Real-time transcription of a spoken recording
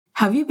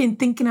Have you been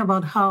thinking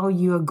about how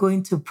you are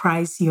going to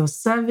price your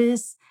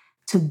service?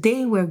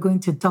 Today, we're going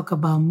to talk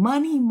about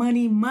money,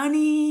 money,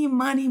 money,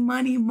 money,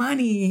 money,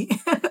 money.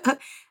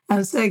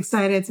 I'm so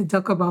excited to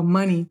talk about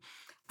money.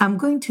 I'm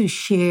going to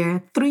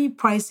share 3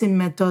 pricing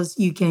methods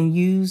you can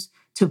use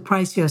to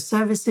price your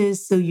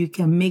services so you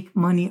can make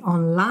money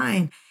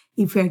online.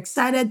 If you're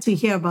excited to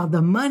hear about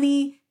the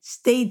money,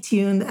 stay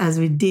tuned as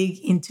we dig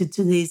into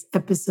today's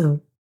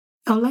episode.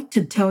 I would like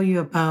to tell you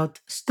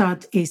about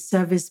Start a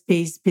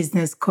Service-Based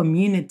Business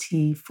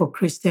Community for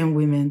Christian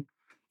Women.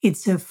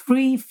 It's a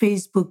free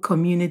Facebook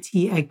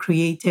community I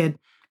created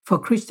for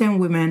Christian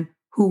women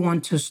who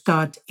want to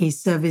start a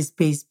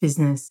service-based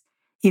business.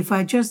 If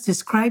I just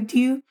described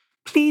you,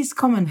 please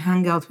come and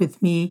hang out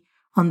with me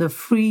on the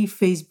free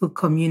Facebook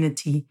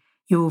community.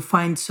 You will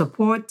find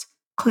support,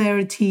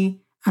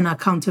 clarity, and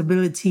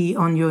accountability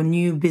on your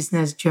new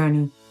business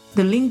journey.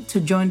 The link to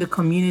join the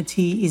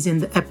community is in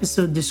the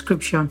episode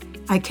description.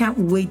 I can't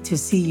wait to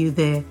see you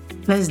there.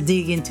 Let's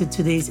dig into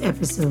today's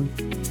episode.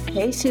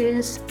 Hey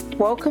sis,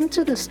 welcome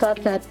to the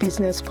Start That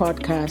Business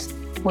podcast,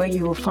 where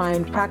you will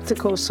find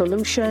practical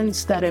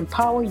solutions that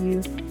empower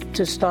you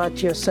to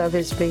start your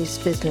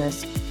service-based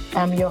business.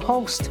 I'm your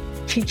host,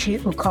 Chichi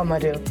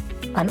Ukomadu,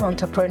 an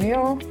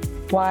entrepreneur,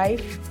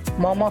 wife,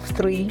 mom of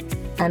 3,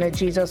 and a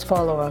Jesus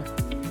follower.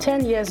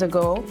 10 years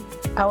ago,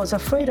 I was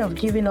afraid of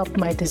giving up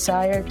my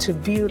desire to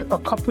build a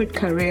corporate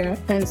career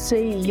and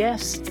say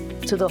yes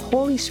to the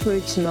Holy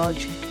Spirit's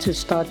nudge to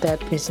start that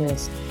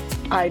business.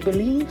 I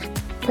believe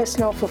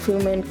personal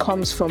fulfillment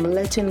comes from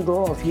letting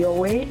go of your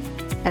way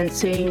and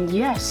saying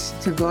yes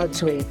to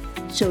God's way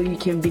so you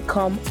can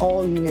become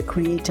all you were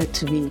created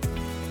to be.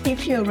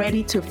 If you're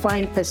ready to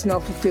find personal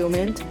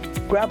fulfillment,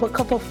 grab a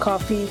cup of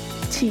coffee,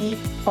 tea,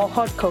 or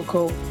hot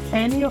cocoa,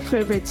 and your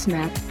favorite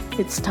snack.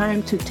 It's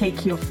time to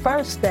take your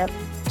first step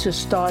to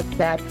start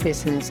that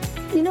business.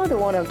 You know the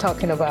one I'm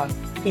talking about?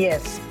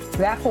 Yes,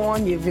 that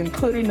one you've been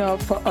putting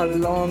up for a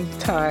long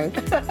time.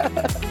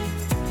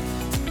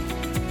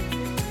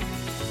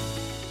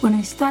 When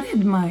I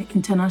started my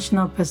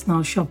international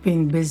personal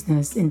shopping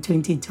business in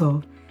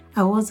 2012,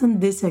 I wasn't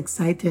this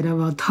excited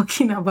about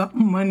talking about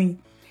money.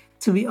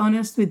 To be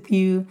honest with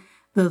you,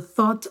 the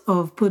thought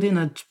of putting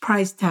a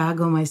price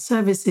tag on my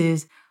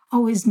services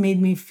always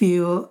made me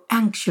feel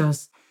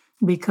anxious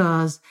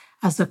because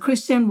as a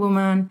Christian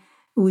woman,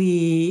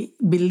 we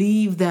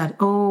believe that,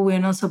 we're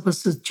not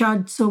supposed to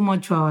charge so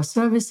much for our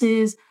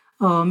services,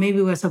 or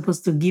maybe we're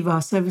supposed to give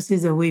our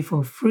services away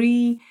for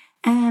free.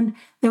 And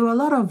there were a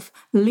lot of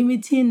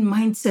limiting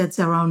mindsets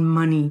around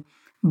money.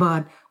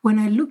 But when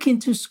I look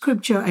into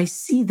scripture, I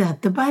see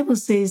that the Bible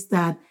says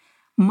that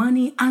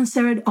money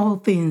answered all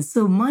things.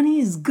 So money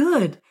is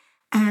good.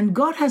 And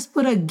God has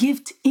put a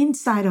gift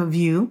inside of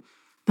you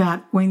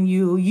that when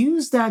you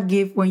use that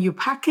gift, when you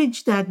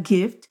package that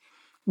gift,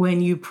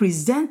 when you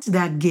present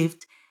that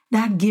gift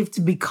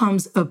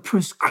becomes a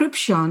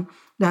prescription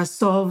that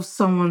solves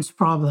someone's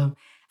problem.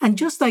 And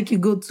just like you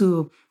go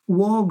to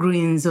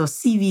Walgreens or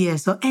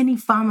CVS or any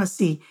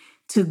pharmacy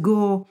to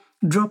go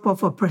drop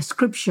off a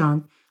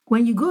prescription,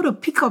 when you go to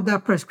pick up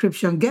that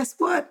prescription, guess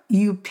what?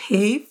 You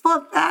pay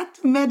for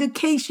that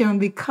medication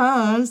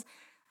because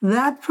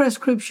that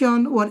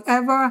prescription,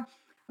 whatever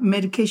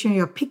medication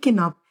you're picking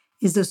up,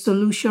 is the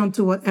solution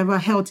to whatever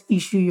health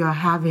issue you're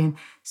having.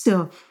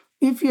 So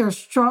if you're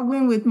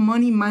struggling with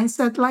money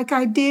mindset like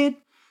I did,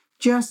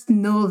 just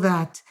know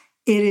that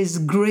it is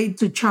great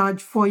to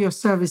charge for your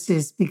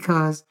services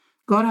because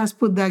God has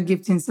put that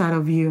gift inside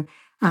of you.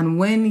 And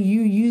when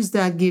you use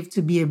that gift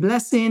to be a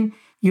blessing,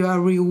 you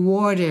are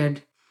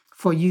rewarded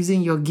for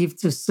using your gift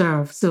to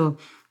serve. So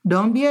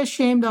don't be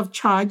ashamed of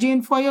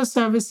charging for your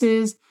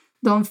services.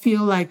 Don't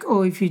feel like,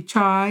 if you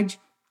charge,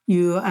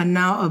 you are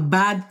now a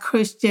bad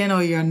Christian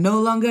or you're no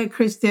longer a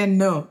Christian.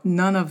 No,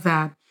 none of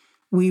that.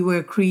 We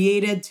were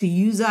created to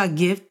use our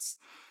gifts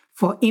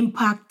for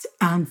impact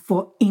and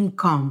for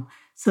income.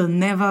 So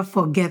never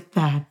forget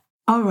that.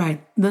 All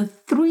right, the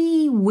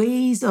 3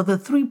 ways or the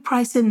 3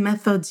 pricing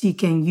methods you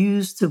can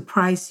use to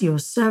price your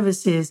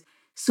services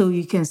so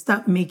you can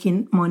start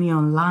making money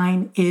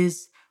online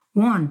is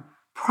 1,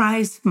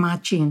 price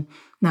matching.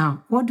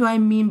 Now, what do I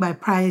mean by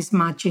price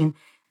matching?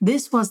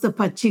 This was the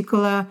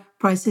particular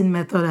pricing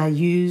method I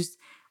used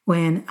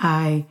when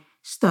I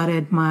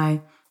started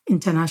my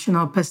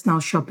international personal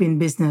shopping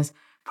business.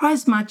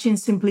 Price matching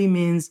simply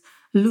means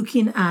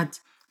looking at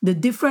the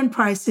different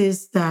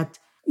prices that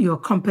your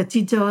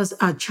competitors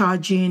are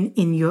charging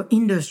in your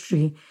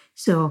industry.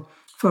 So,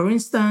 for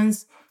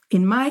instance,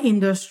 in my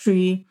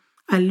industry,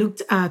 I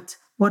looked at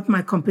what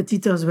my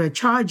competitors were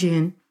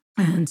charging,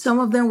 and some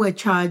of them were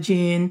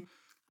charging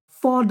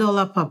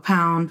 $4 per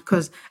pound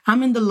because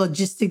I'm in the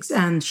logistics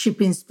and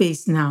shipping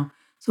space now.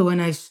 So when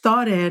I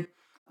started,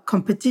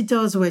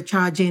 competitors were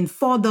charging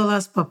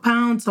 $4 per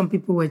pound. Some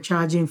people were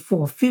charging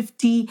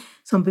 $4.50.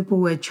 Some people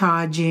were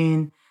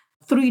charging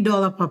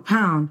 $3 per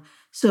pound.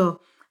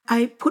 So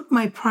I put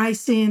my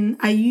pricing,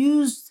 I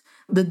used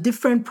the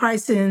different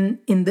pricing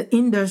in the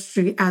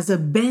industry as a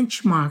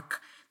benchmark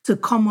to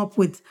come up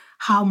with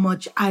how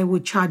much I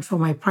would charge for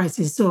my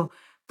prices. So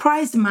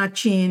price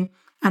matching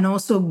and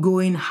also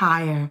going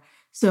higher.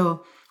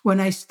 So when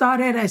I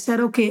started, I said,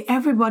 okay,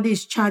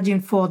 everybody's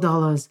charging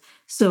 $4.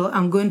 So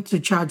I'm going to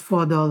charge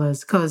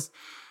 $4 because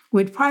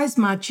with price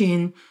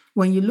matching,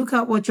 when you look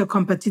at what your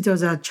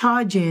competitors are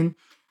charging,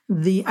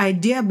 the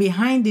idea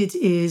behind it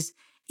is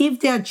if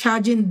they are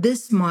charging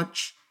this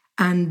much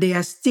and they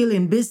are still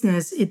in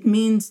business, it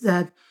means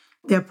that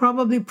they're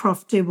probably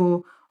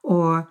profitable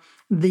or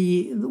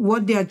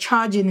what they are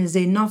charging is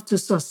enough to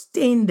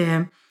sustain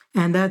them.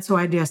 And that's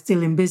why they are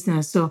still in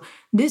business. So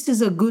this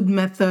is a good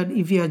method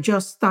if you're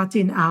just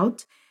starting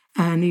out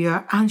and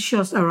you're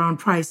anxious around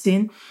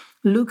pricing.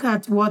 Look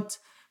at what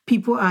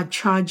people are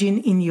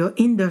charging in your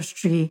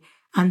industry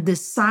and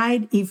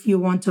decide if you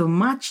want to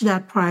match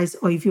that price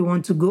or if you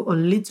want to go a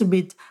little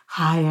bit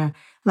higher.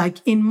 Like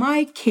in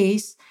my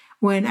case,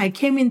 when I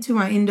came into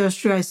my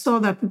industry, I saw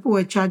that people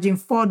were charging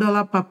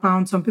 $4 per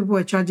pound. Some people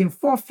were charging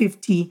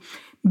 $4.50.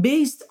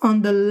 Based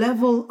on the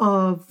level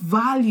of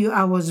value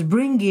I was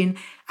bringing,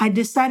 I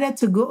decided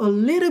to go a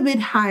little bit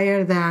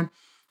higher than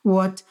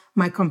what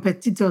my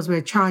competitors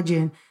were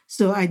charging.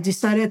 So I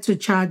decided to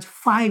charge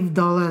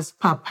 $5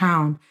 per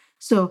pound.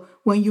 So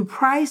when you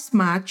price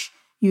match,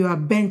 you are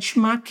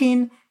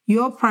benchmarking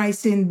your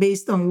pricing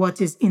based on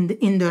what is in the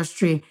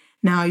industry.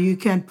 Now, you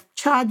can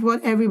charge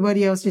what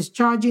everybody else is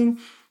charging.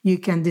 You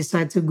can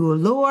decide to go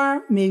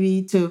lower,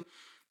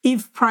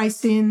 if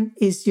pricing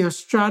is your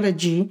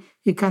strategy,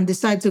 you can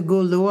decide to go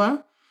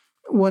lower,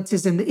 what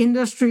is in the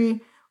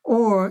industry,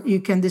 or you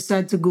can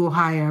decide to go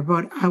higher.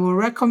 But I will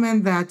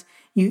recommend that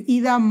you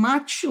either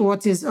match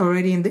what is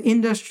already in the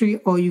industry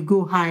or you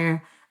go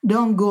higher.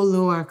 Don't go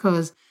lower,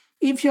 because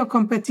if your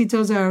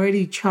competitors are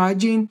already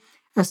charging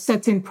a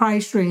certain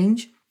price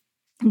range,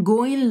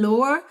 going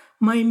lower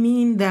might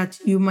mean that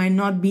you might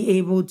not be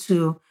able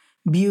to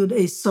build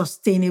a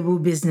sustainable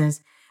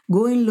business.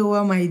 Going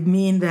lower might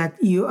mean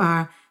that you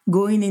are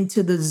going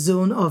into the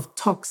zone of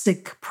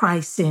toxic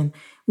pricing,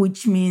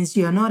 which means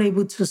you're not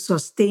able to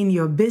sustain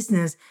your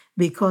business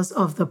because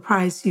of the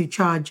price you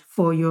charge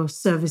for your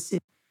services.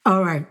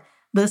 All right.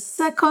 The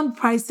second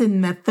pricing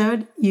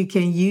method you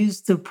can use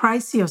to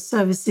price your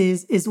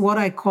services is what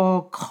I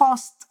call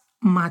cost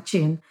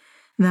matching.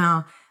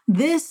 Now,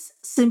 this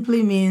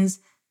simply means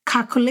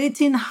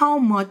calculating how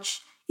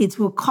much it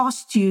will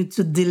cost you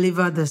to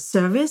deliver the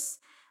service,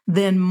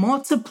 then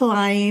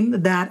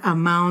multiplying that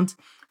amount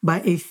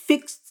by a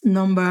fixed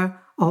number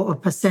or a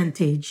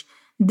percentage.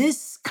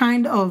 This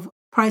kind of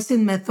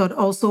pricing method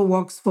also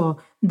works for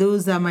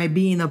those that might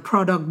be in a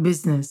product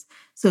business.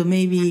 So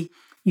maybe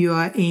you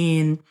are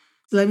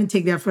let me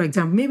take that for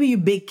example. Maybe you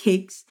bake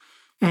cakes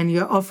and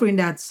you're offering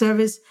that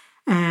service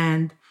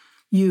and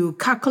you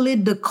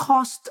calculate the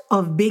cost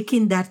of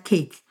baking that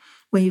cake.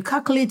 When you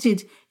calculate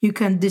it, you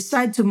can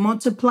decide to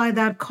multiply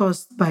that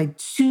cost by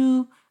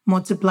 2,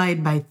 multiply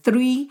it by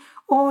 3,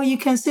 or you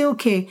can say,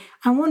 okay,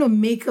 I want to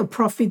make a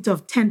profit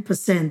of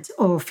 10%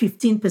 or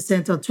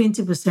 15% or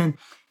 20%.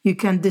 You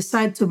can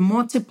decide to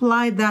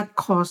multiply that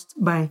cost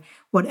by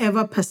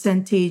whatever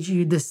percentage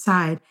you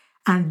decide,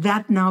 and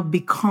that now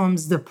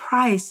becomes the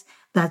price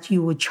that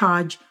you will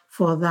charge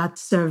for that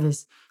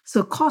service.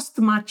 So cost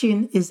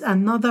matching is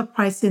another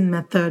pricing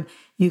method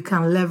you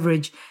can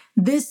leverage.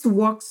 This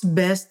works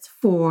best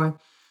for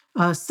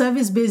a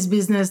service-based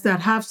business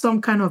that have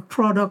some kind of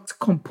product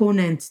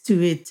component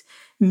to it.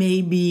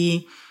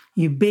 Maybe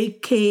you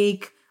bake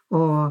cake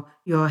or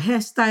you're a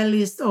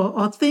hairstylist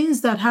or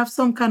things that have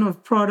some kind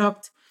of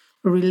product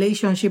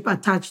relationship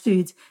attached to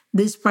it.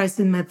 This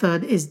pricing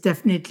method is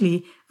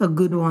definitely a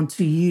good one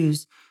to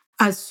use.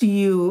 As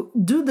you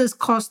do this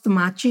cost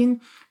matching,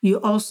 you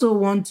also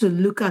want to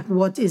look at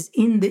what is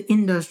in the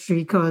industry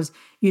because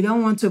you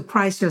don't want to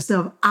price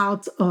yourself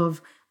out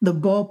of the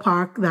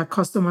ballpark that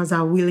customers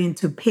are willing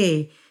to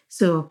pay.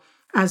 So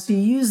as you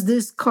use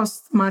this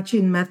cost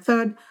matching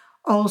method,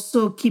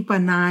 also keep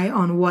an eye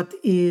on what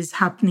is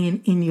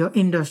happening in your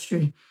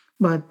industry.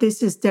 But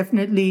this is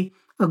definitely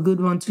a good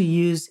one to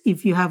use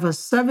if you have a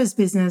service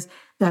business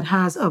that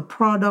has a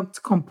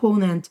product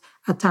component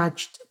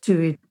attached to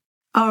it.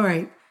 All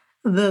right.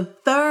 The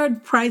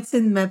third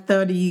pricing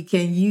method you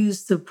can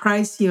use to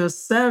price your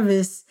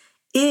service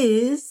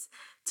is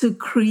to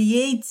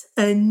create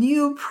a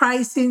new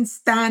pricing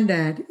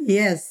standard.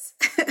 Yes,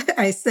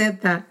 I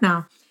said that.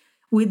 Now,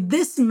 with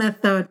this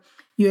method,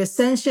 you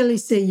essentially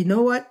say, you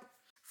know what?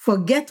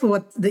 Forget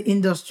what the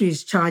industry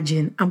is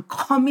charging. I'm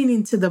coming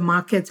into the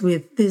market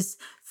with this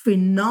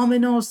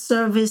phenomenal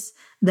service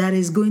that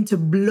is going to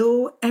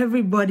blow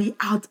everybody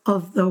out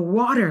of the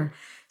water.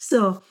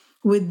 So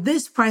with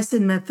this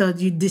pricing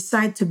method, you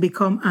decide to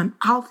become an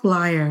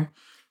outlier.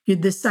 You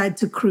decide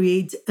to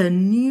create a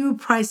new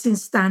pricing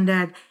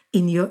standard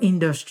in your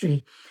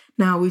industry.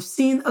 Now, we've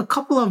seen a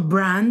couple of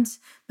brands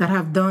that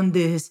have done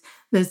this.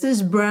 There's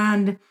this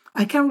brand,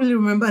 I can't really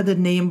remember the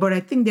name, but I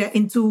think they're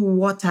into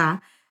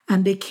water.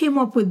 And they came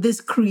up with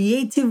this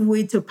creative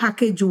way to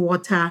package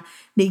water.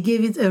 They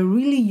gave it a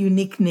really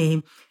unique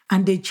name,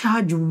 and they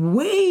charge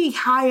way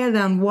higher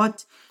than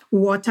what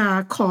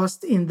water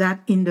cost in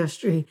that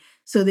industry.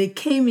 So they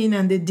came in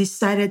and they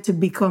decided to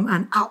become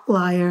an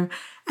outlier,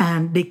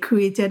 and they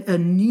created a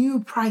new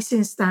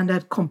pricing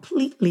standard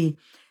completely.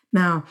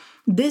 Now,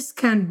 this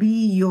can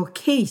be your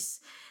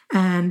case.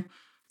 And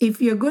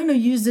if you're going to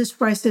use this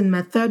pricing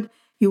method,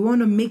 you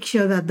want to make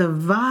sure that the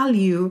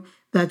value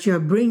that you're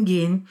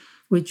bringing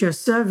with your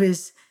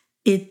service,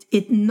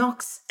 it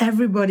knocks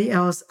everybody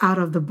else out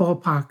of the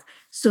ballpark,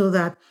 so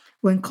that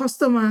when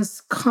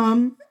customers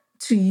come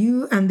to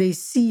you and they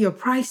see your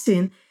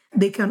pricing,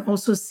 they can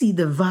also see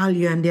the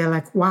value and they're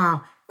like,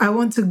 wow, I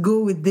want to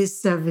go with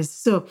this service.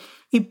 So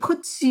it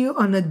puts you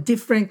on a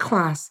different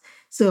class.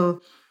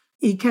 So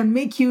it can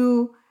make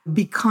you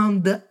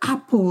become the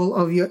Apple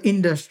of your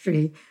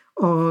industry,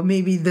 or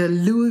maybe the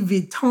Louis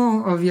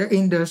Vuitton of your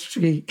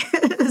industry.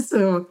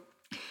 So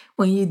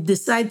when you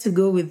decide to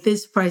go with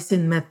this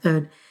pricing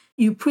method,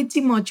 you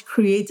pretty much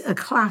create a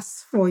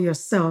class for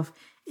yourself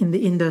in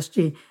the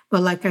industry.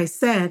 But like I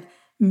said,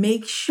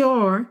 make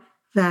sure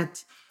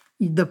that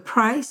the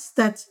price,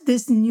 that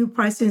this new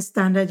pricing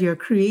standard you're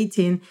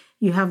creating,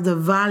 you have the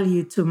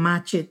value to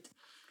match it.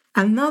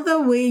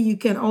 Another way you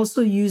can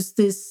also use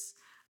this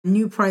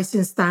new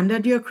pricing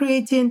standard you're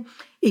creating,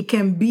 it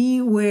can be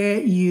where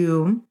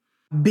you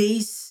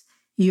base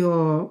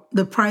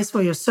the price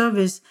for your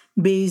service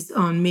based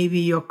on maybe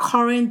your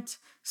current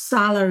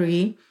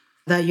salary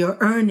that you're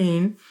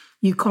earning.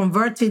 You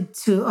convert it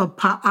to a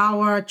per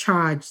hour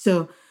charge.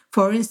 So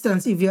for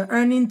instance, if you're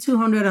earning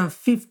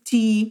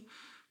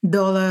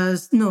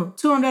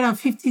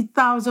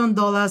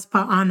 $250,000 per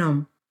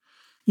annum,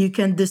 you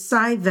can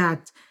decide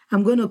that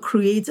I'm going to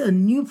create a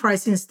new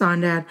pricing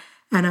standard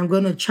and I'm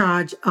going to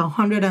charge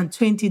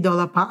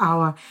 $120 per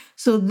hour.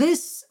 So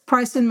this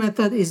pricing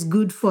method is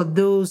good for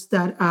those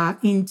that are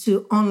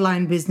into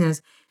online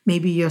business.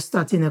 Maybe you're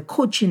starting a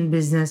coaching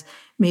business.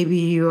 Maybe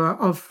you are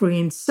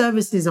offering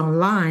services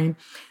online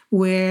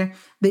where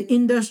the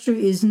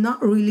industry is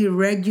not really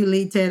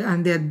regulated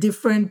and there are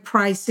different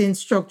pricing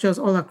structures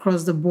all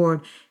across the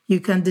board.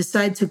 You can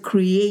decide to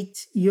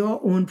create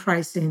your own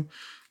pricing.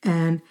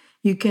 And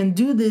you can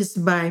do this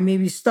by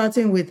maybe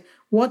starting with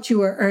what you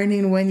were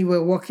earning when you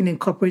were working in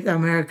corporate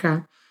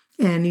America,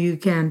 and you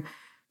can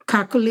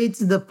calculate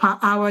the per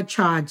hour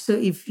charge. So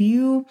if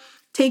you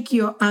take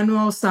your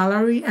annual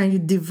salary and you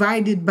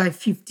divide it by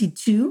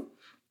 52,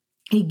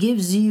 it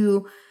gives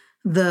you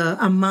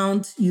the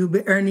amount you'll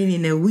be earning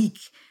in a week.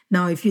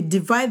 Now, if you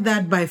divide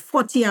that by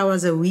 40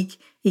 hours a week,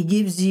 it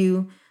gives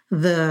you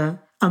the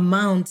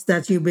amount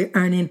that you'll be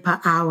earning per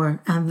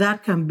hour. And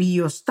that can be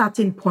your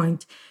starting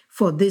point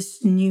for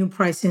this new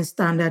pricing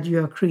standard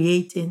you are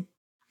creating.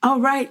 All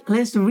right,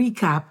 let's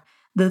recap.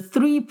 The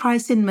 3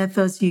 pricing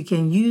methods you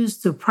can use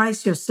to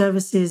price your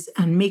services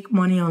and make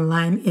money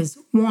online is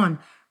 1,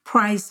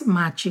 price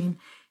matching.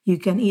 You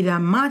can either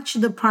match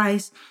the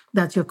price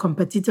that your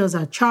competitors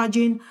are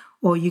charging,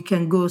 or you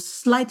can go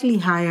slightly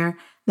higher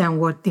than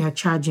what they are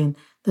charging.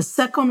 The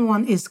second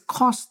one is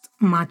cost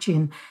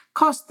matching.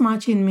 Cost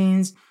matching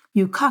means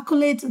you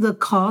calculate the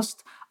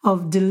cost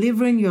of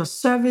delivering your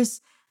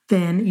service,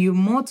 then you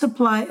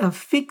multiply a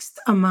fixed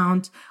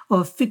amount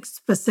or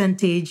fixed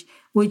percentage,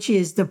 which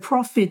is the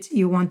profit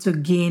you want to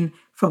gain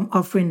from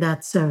offering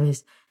that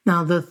service.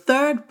 Now, the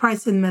third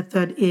pricing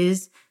method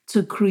is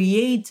to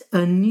create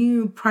a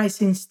new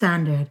pricing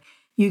standard.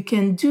 You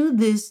can do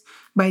this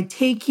by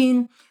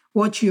taking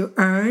what you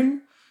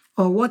earn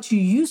or what you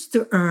used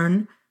to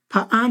earn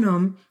per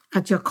annum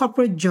at your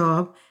corporate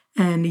job,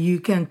 and you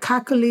can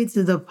calculate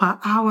the per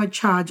hour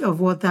charge of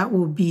what that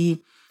will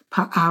be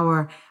per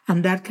hour.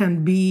 And that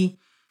can be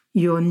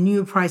your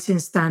new pricing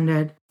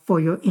standard for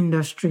your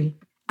industry.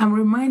 I'm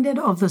reminded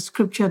of the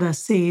scripture that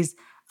says,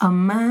 a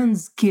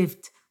man's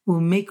gift will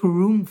make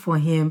room for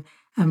him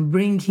and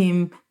bring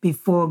him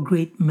before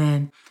great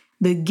men.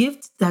 The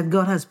gift that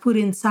God has put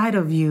inside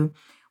of you,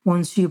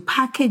 once you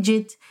package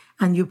it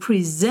and you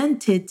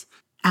present it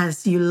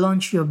as you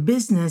launch your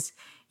business,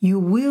 you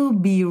will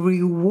be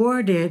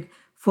rewarded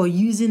for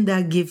using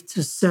that gift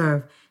to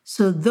serve.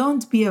 So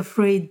don't be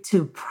afraid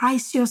to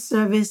price your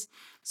service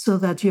so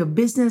that your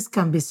business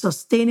can be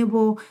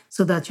sustainable,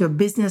 so that your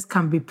business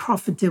can be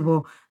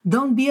profitable.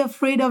 Don't be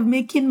afraid of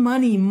making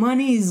money.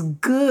 Money is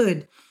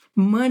good.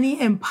 Money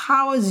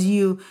empowers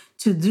you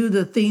to do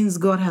the things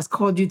God has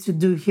called you to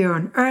do here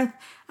on earth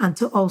and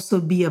to also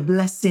be a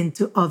blessing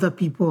to other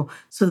people.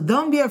 So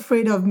don't be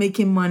afraid of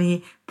making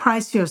money.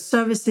 Price your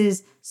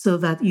services so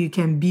that you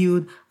can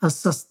build a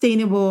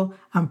sustainable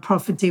and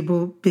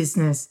profitable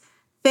business.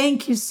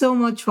 Thank you so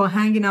much for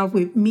hanging out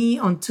with me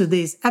on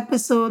today's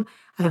episode.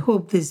 I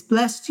hope this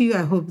blessed you.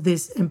 I hope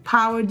this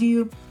empowered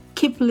you.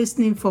 Keep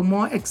listening for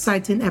more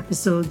exciting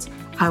episodes.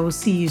 I will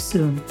see you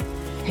soon.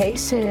 Hey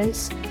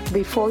sis,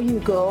 before you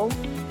go,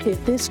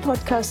 if this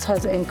podcast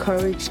has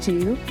encouraged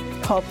you,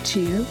 helped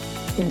you,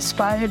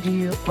 inspired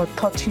you, or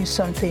taught you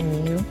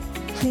something new,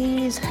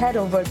 please head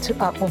over to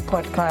Apple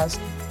Podcasts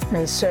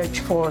and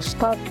search for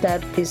Start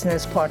That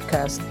Business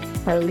Podcast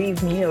and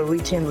leave me a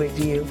written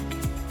review.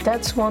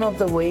 That's one of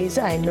the ways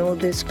I know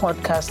this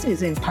podcast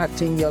is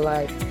impacting your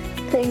life.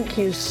 Thank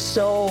you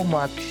so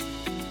much.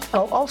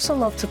 I'll also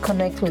love to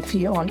connect with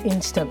you on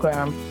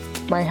Instagram.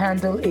 My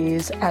handle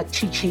is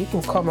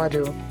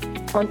 @ChichiUkomadu.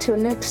 Until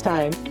next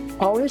time,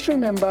 always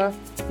remember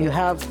you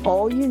have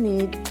all you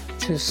need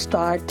to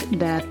start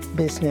that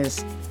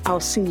business. I'll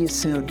see you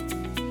soon.